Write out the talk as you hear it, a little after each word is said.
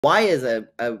Why is a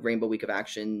Rainbow Week of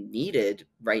Action needed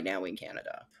right now in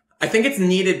Canada? I think it's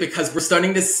needed because we're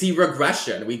starting to see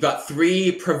regression. We've got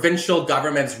 3 provincial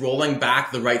governments rolling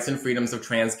back the rights and freedoms of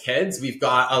trans kids. We've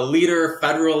got a leader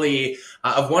federally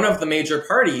of one of the major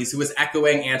parties who is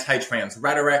echoing anti-trans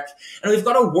rhetoric. And we've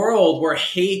got a world where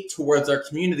hate towards our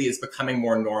community is becoming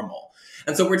more normal.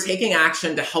 And so we're taking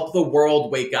action to help the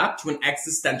world wake up to an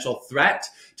existential threat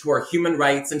to our human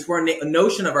rights and to our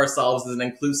notion of ourselves as an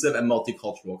inclusive and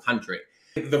multicultural country.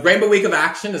 The Rainbow Week of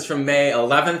Action is from May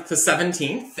 11th to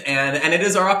 17th, and it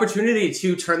is our opportunity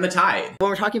to turn the tide.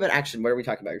 When we're talking about action, what are we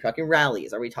talking about? Are we talking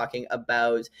rallies? Are we talking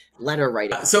about letter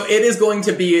writing? So it is going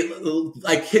to be,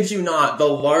 I kid you not, the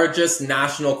largest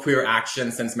national queer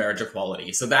action since marriage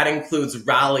equality. So that includes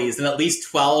rallies in at least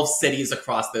 12 cities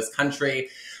across this country.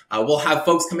 We'll have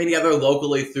folks coming together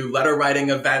locally through letter writing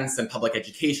events and public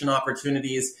education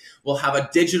opportunities. We'll have a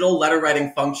digital letter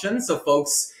writing function, so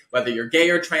folks, whether you're gay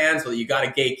or trans, whether you got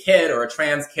a gay kid or a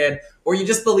trans kid, or you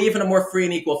just believe in a more free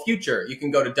and equal future, you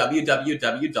can go to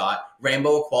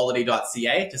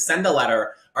www.rainbowequality.ca to send a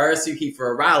letter, RSVP for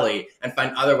a rally, and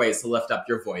find other ways to lift up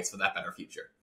your voice for that better future.